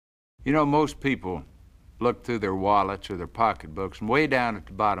You know, most people look through their wallets or their pocketbooks, and way down at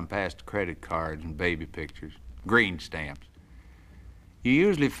the bottom past the credit cards and baby pictures, green stamps, you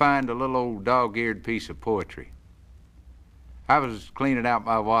usually find a little old dog-eared piece of poetry. I was cleaning out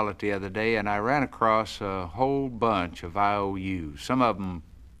my wallet the other day, and I ran across a whole bunch of I.O.U.s, some of them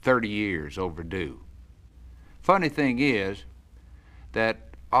 30 years overdue. Funny thing is that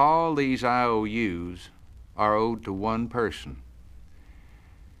all these I.O.U.s are owed to one person.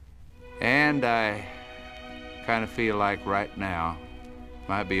 And I kind of feel like right now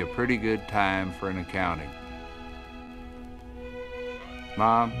might be a pretty good time for an accounting.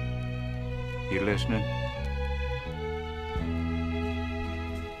 Mom, you listening?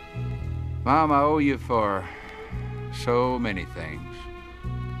 Mom, I owe you for so many things.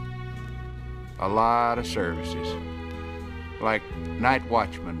 A lot of services, like night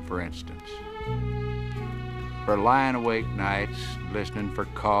watchman, for instance. For lying awake nights, listening for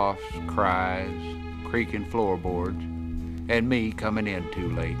coughs, cries, creaking floorboards, and me coming in too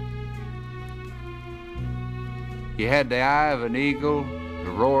late. You had the eye of an eagle,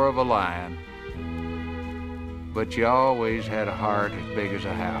 the roar of a lion, but you always had a heart as big as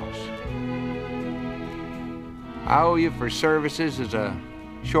a house. I owe you for services as a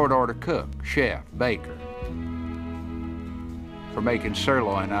short-order cook, chef, baker, for making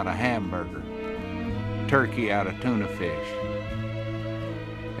sirloin out of hamburger, turkey out of tuna fish,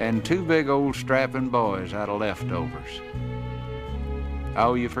 and 2 big old strapping boys out of leftovers. I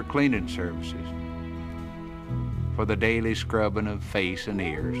owe you for cleaning services, for the daily scrubbing of face and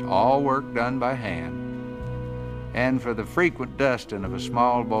ears, all work done by hand, and for the frequent dusting of a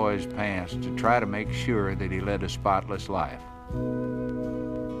small boy's pants to try to make sure that he led a spotless life,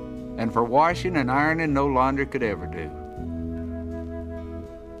 and for washing and ironing no laundry could ever do,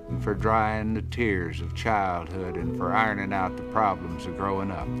 and for drying the tears of childhood, and for ironing out the problems of growing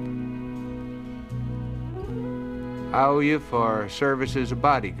up. I owe you for service as a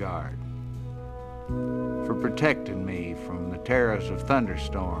bodyguard, for protecting me from the terrors of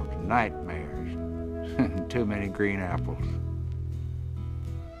thunderstorms and nightmares and too many green apples.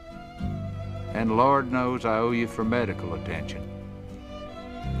 And Lord knows I owe you for medical attention,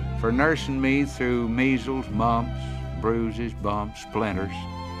 for nursing me through measles, mumps, bruises, bumps, splinters,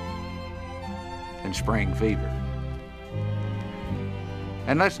 and spring fever.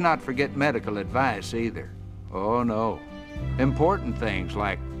 And let's not forget medical advice either. Oh no, important things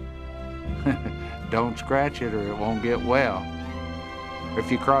like don't scratch it or it won't get well. If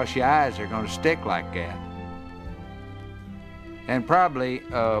you cross your eyes, they're going to stick like that. And probably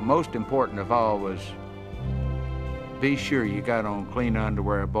most important of all was be sure you got on clean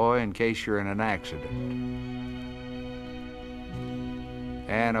underwear, boy, in case you're in an accident.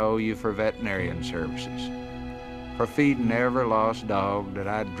 And I owe you for veterinarian services, for feeding every lost dog that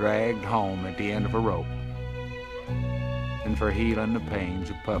I dragged home at the end of a rope, and for healing the pains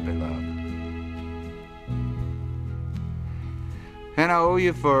of puppy love. And I owe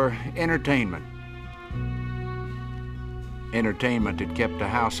you for entertainment. Entertainment that kept the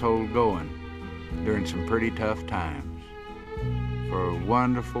household going during some pretty tough times. For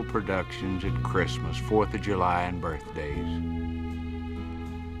wonderful productions at Christmas, 4th of July, and birthdays.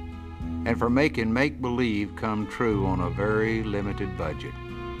 And for making make-believe come true on a very limited budget.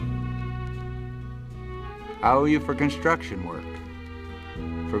 I owe you for construction work,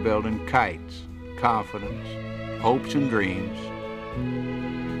 for building kites, confidence, hopes and dreams,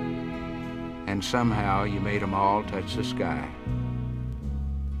 and somehow you made them all touch the sky.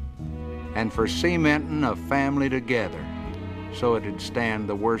 And for cementing a family together so it'd stand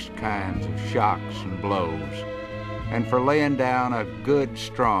the worst kinds of shocks and blows, and for laying down a good,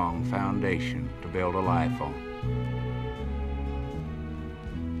 strong foundation to build a life on.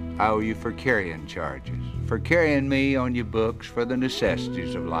 I owe you for carrying charges, for carrying me on your books for the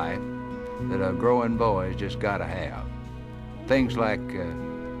necessities of life that a growing boy's just gotta have. Things like a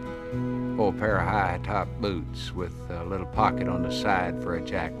pair of high-top boots with a little pocket on the side for a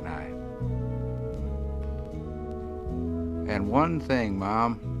jackknife. And one thing,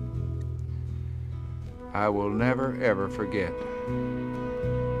 Mom, I will never, ever forget.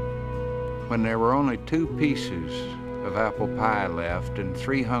 When there were only 2 pieces of apple pie left and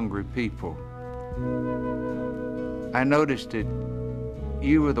 3 hungry people, I noticed that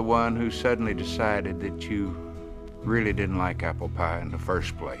you were the one who suddenly decided that you really didn't like apple pie in the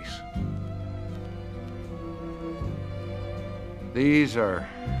first place. These are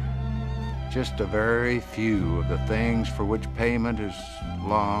just a very few of the things for which payment is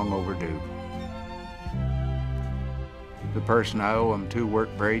long overdue. The person I owe them to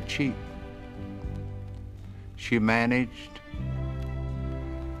worked very cheap. She managed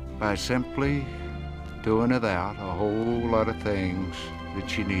by simply doing without a whole lot of things that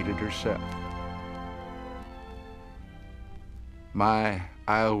she needed herself. My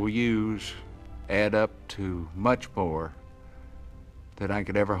I.O.U.s add up to much more than I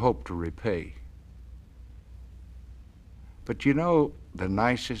could ever hope to repay. But you know, the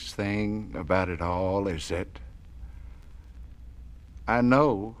nicest thing about it all is that I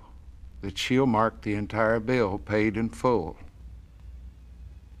know that she'll mark the entire bill paid in full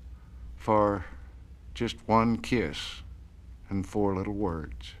for just one kiss and 4 little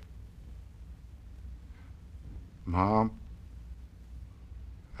words. Mom,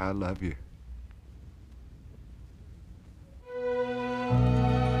 I love you.